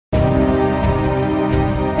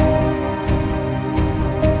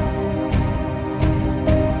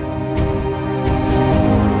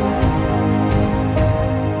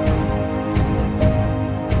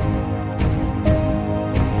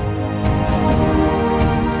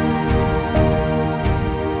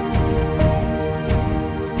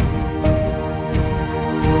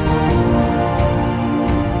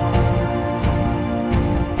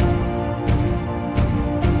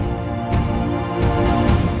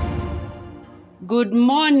Good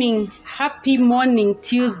morning. Happy morning,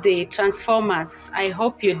 Tuesday, Transformers. I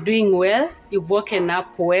hope you're doing well. You've woken up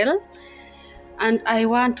well. And I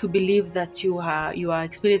want to believe that you are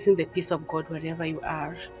experiencing the peace of God wherever you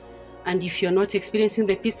are. And if you're not experiencing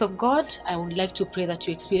the peace of God, I would like to pray that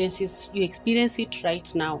you experience it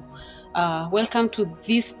right now. Welcome to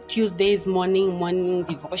this Tuesday's morning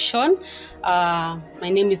devotion. My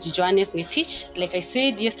name is Joan Ngétich. Like I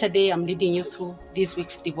said yesterday, I'm leading you through this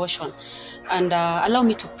week's devotion. And allow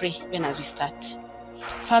me to pray even as we start.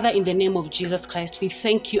 Father, in the name of Jesus Christ, we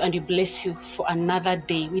thank you and we bless you for another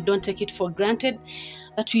day. We don't take it for granted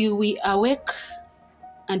that we awake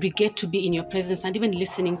and we get to be in your presence and even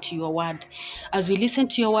listening to your word. As we listen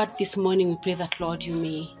to your word this morning, we pray that, Lord, you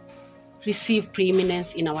may receive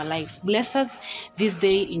preeminence in our lives. Bless us this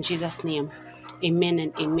day in Jesus' name. Amen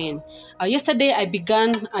and amen. Yesterday, I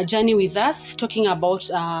began a journey with us talking about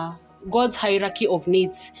God's hierarchy of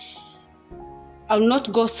needs. I'll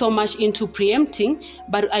not go so much into preempting,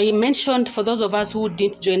 but I mentioned, for those of us who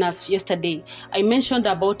didn't join us yesterday, I mentioned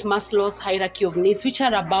about Maslow's hierarchy of needs, which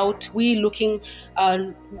are about going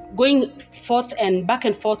forth and back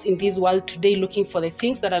and forth in this world today, looking for the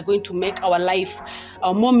things that are going to make our life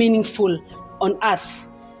more meaningful on earth.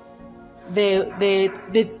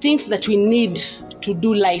 The things that we need to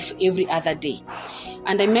do life every other day.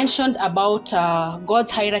 And I mentioned about God's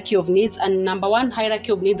hierarchy of needs. And number one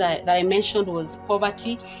hierarchy of needs that I mentioned was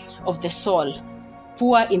poverty of the soul,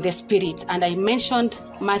 poor in the spirit. And I mentioned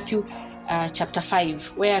Matthew chapter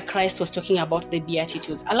 5, where Christ was talking about the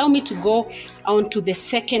Beatitudes. Allow me to go on to the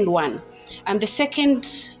second one. And the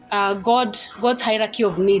second God's hierarchy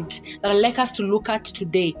of need that I'd like us to look at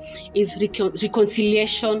today is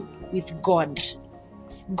reconciliation with God.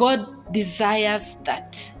 God desires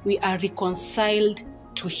that we are reconciled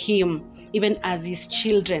to Him, even as His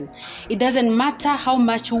children. It doesn't matter how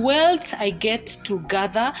much wealth I get to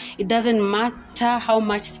gather. It doesn't matter how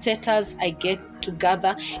much status I get to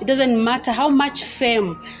gather. It doesn't matter how much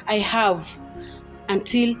fame I have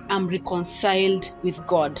until I'm reconciled with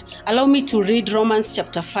God. Allow me to read Romans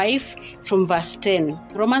chapter 5 from verse 10.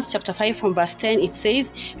 Romans chapter 5 from verse 10, it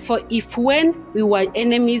says, "For if when we were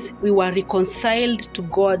enemies, we were reconciled to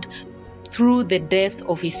God through the death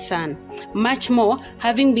of His Son, much more,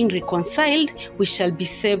 having been reconciled, we shall be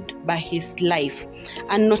saved by His life.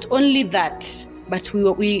 And not only that, but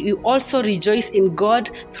we also rejoice in God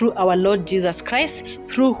through our Lord Jesus Christ,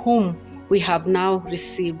 through whom we have now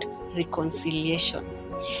received reconciliation."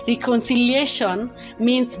 Reconciliation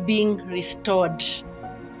means being restored.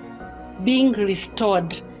 Being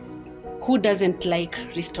restored. Who doesn't like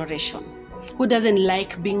restoration? Who doesn't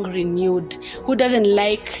like being renewed? Who doesn't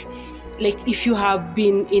like if you have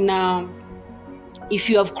been if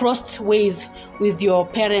you have crossed ways with your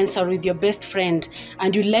parents or with your best friend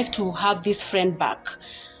and you'd like to have this friend back?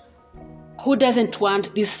 Who doesn't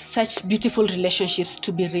want such beautiful relationships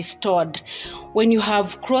to be restored? When you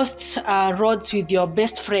have crossed roads with your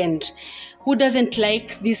best friend, who doesn't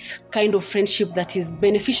like this kind of friendship that is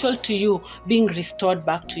beneficial to you being restored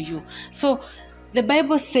back to you? So the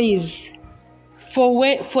Bible says, For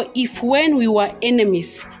if when we were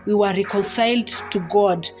enemies, we were reconciled to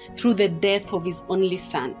God through the death of His only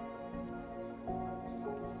Son,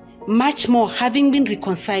 much more, having been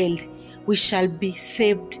reconciled, we shall be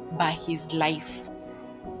saved by His life.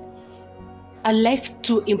 I'd like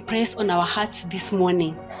to impress on our hearts this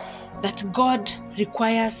morning that God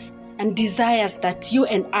requires and desires that you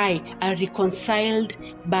and I are reconciled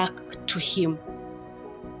back to Him.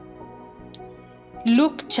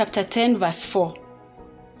 Luke chapter 10 verse 4.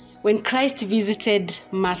 When Christ visited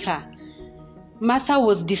Martha, Martha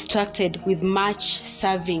was distracted with much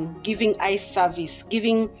serving, giving eye service,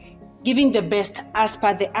 giving the best as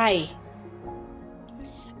per the eye.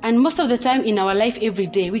 And most of the time in our life every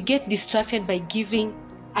day, we get distracted by giving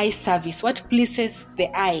eye service, what pleases the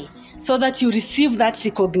eye, so that you receive that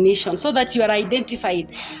recognition, so that you are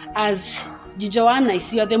identified as Joan,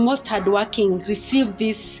 you are the most hardworking, receive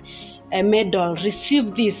this medal,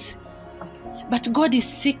 receive this. But God is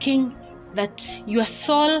seeking that your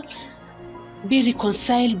soul be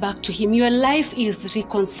reconciled back to Him. Your life is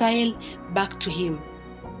reconciled back to Him.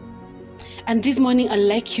 And this morning, I'd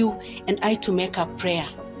like you and I to make a prayer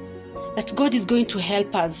that God is going to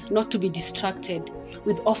help us not to be distracted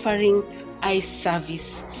with offering eye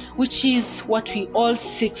service, which is what we all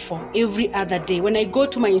seek for every other day. When I go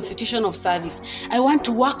to my institution of service, I want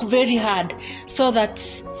to work very hard so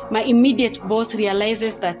that my immediate boss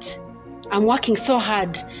realizes that I'm working so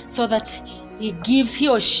hard, so that he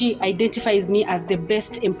or she identifies me as the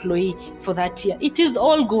best employee for that year. It is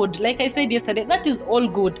all good. Like I said yesterday, that is all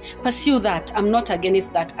good. Pursue that. I'm not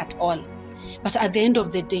against that at all. But at the end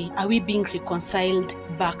of the day, are we being reconciled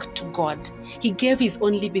back to God? He gave his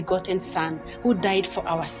only begotten Son who died for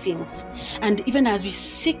our sins. And even as we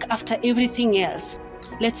seek after everything else,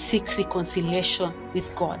 let's seek reconciliation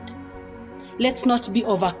with God. Let's not be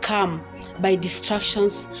overcome by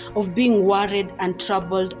distractions of being worried and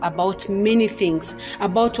troubled about many things,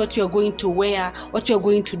 about what you're going to wear, what you're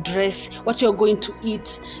going to dress, what you're going to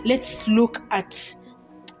eat. Let's look at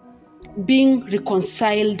being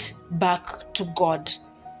reconciled back to God.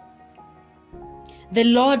 The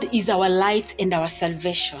Lord is our light and our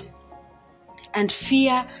salvation. And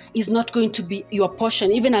fear is not going to be your portion,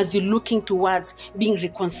 even as you're looking towards being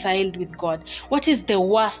reconciled with God. What is the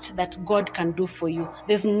worst that God can do for you?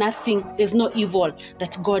 There's nothing, there's no evil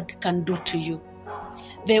that God can do to you.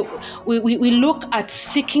 We look at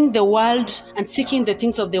seeking the world and seeking the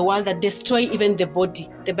things of the world that destroy even the body.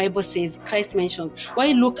 The Bible says, Christ mentioned,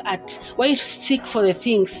 why seek for the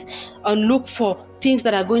things or look for things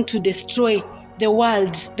that are going to destroy the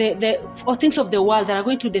world, or things of the world that are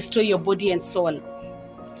going to destroy your body and soul.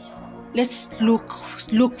 Let's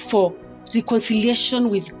look for reconciliation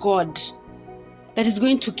with God that is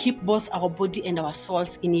going to keep both our body and our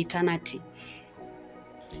souls in eternity.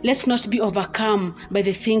 Let's not be overcome by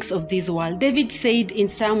the things of this world. David said in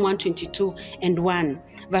Psalm 122 and 1,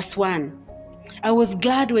 verse 1, I was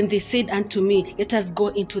glad when they said unto me, let us go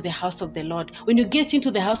into the house of the Lord. When you get into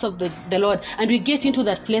the house of the Lord and we get into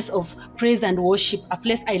that place of praise and worship, a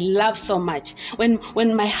place I love so much,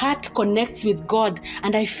 when my heart connects with God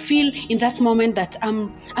and I feel in that moment that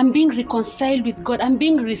I'm being reconciled with God, I'm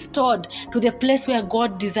being restored to the place where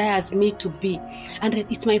God desires me to be. And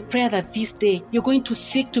it's my prayer that this day you're going to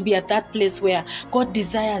seek to be at that place where God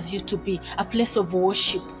desires you to be, a place of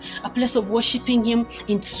worship, a place of worshiping Him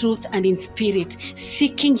in truth and in spirit,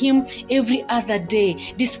 seeking Him every other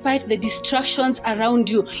day. Despite the distractions around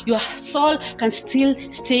you, your soul can still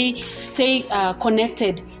stay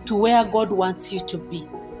connected to where God wants you to be.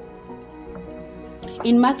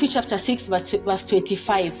 In Matthew chapter 6, verse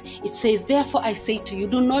 25, it says, therefore I say to you,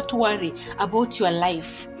 do not worry about your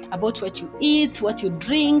life, about what you eat, what you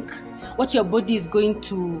drink, what your body is going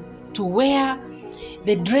to wear,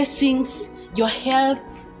 the dressings, your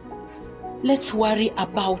health. Let's worry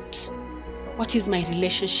about what is my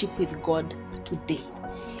relationship with God today.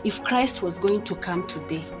 If Christ was going to come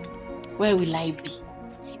today, where will I be?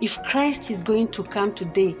 If Christ is going to come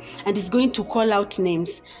today and is going to call out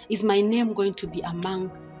names, is my name going to be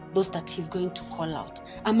among those that He's going to call out?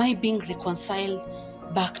 Am I being reconciled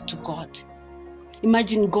back to God?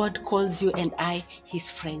 Imagine God calls you and I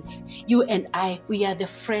His friends. You and I, we are the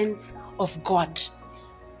friends of God,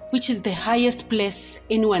 which is the highest place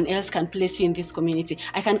anyone else can place you in this community.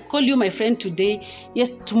 I can call you my friend today. Yes,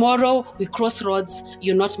 tomorrow we cross roads,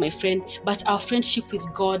 you're not my friend, but our friendship with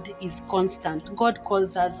God is constant. God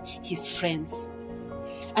calls us His friends.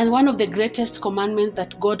 And one of the greatest commandments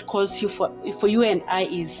that God calls you for you and I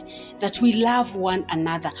is that we love one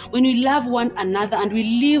another. When we love one another and we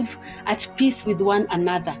live at peace with one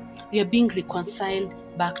another, we are being reconciled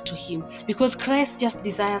back to Him, because Christ just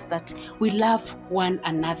desires that we love one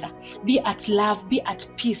another, be at love, be at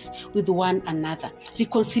peace with one another.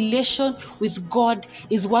 Reconciliation with God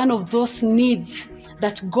is one of those needs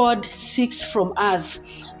that God seeks from us,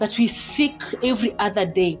 that we seek every other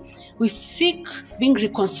day. We seek being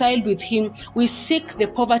reconciled with Him. We seek the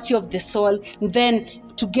poverty of the soul. Then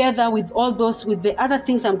together with all those, with the other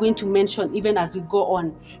things I'm going to mention, even as we go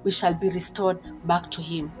on, we shall be restored back to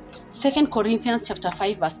Him. 2 Corinthians chapter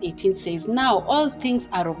 5 verse 18 says, now all things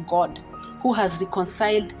are of God, who has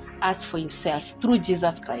reconciled us for Himself through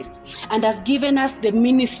Jesus Christ, and has given us the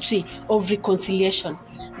ministry of reconciliation.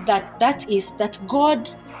 That is that God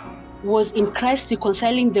was in Christ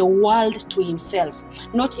reconciling the world to Himself,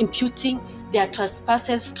 not imputing their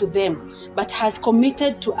trespasses to them, but has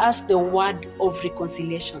committed to us the word of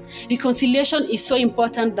reconciliation. Reconciliation is so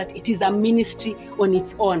important that it is a ministry on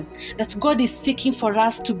its own, that God is seeking for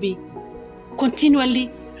us to be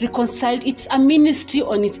continually reconciled. It's a ministry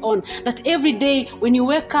on its own, that every day when you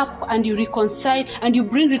wake up and you reconcile and you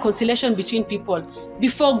bring reconciliation between people,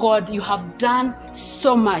 before God, you have done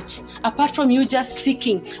so much. Apart from you just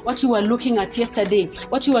seeking what you were looking at yesterday,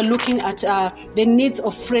 what you were looking at, the needs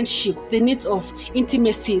of friendship, the needs of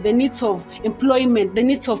intimacy, the needs of employment, the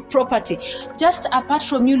needs of property. Just apart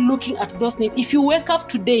from you looking at those needs, if you wake up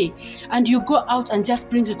today and you go out and just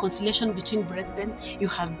bring reconciliation between brethren, you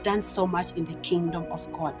have done so much in the kingdom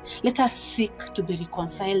of God. Let us seek to be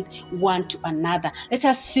reconciled one to another. Let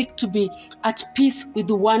us seek to be at peace with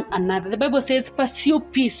one another. The Bible says, pursue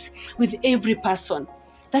peace with every person.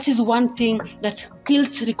 That is one thing that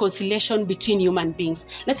kills reconciliation between human beings.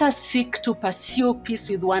 Let us seek to pursue peace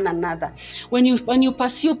with one another. When you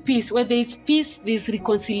pursue peace, where there is peace, there is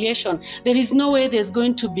reconciliation. There is no way there's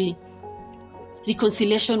going to be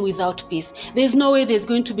reconciliation without peace. There's no way there's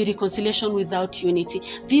going to be reconciliation without unity.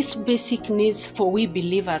 These basic needs for we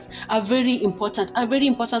believers are very important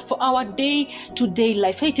for our day-to-day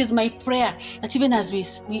life. It is my prayer that even as we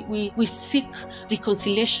seek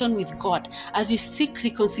reconciliation with God, as we seek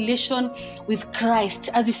reconciliation with Christ,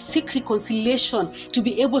 as we seek reconciliation to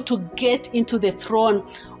be able to get into the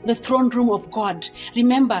throne room of God.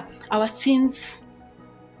 Remember, our sins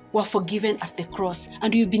were forgiven at the cross,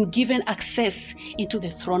 and we've been given access into the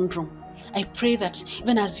throne room. I pray that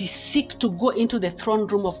even as we seek to go into the throne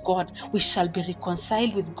room of God, we shall be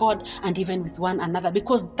reconciled with God and even with one another,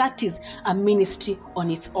 because that is a ministry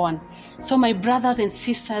on its own. So my brothers and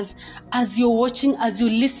sisters, as you're watching, as you're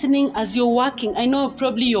listening, as you're working, I know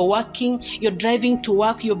probably you're working, you're driving to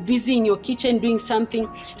work, you're busy in your kitchen doing something.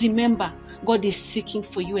 Remember, God is seeking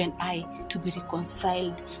for you and I to be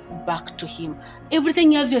reconciled back to Him.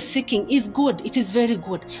 Everything else you're seeking is good. It is very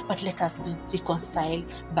good. But let us be reconciled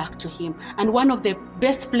back to Him. And one of the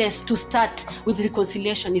best places to start with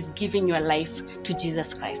reconciliation is giving your life to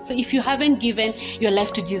Jesus Christ. So if you haven't given your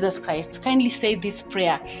life to Jesus Christ, kindly say this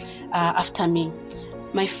prayer after me.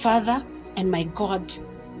 My Father and my God,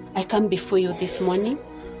 I come before you this morning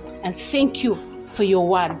and thank you for your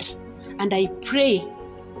word. And I pray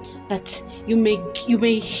that you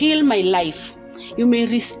may heal my life, you may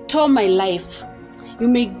restore my life, you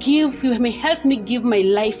may help me give my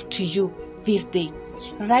life to you this day.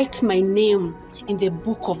 Write my name in the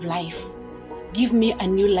book of life. Give me a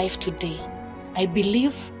new life today. I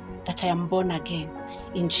believe that I am born again.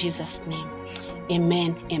 In Jesus' name,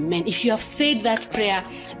 amen, amen. If you have said that prayer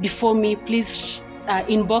before me, please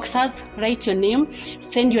inbox us, write your name,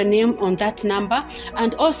 send your name on that number,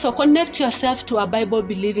 and also connect yourself to a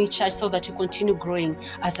Bible-believing church so that you continue growing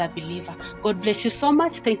as a believer. God bless you so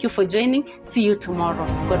much. Thank you for joining. See you tomorrow.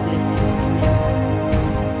 God bless you. Amen.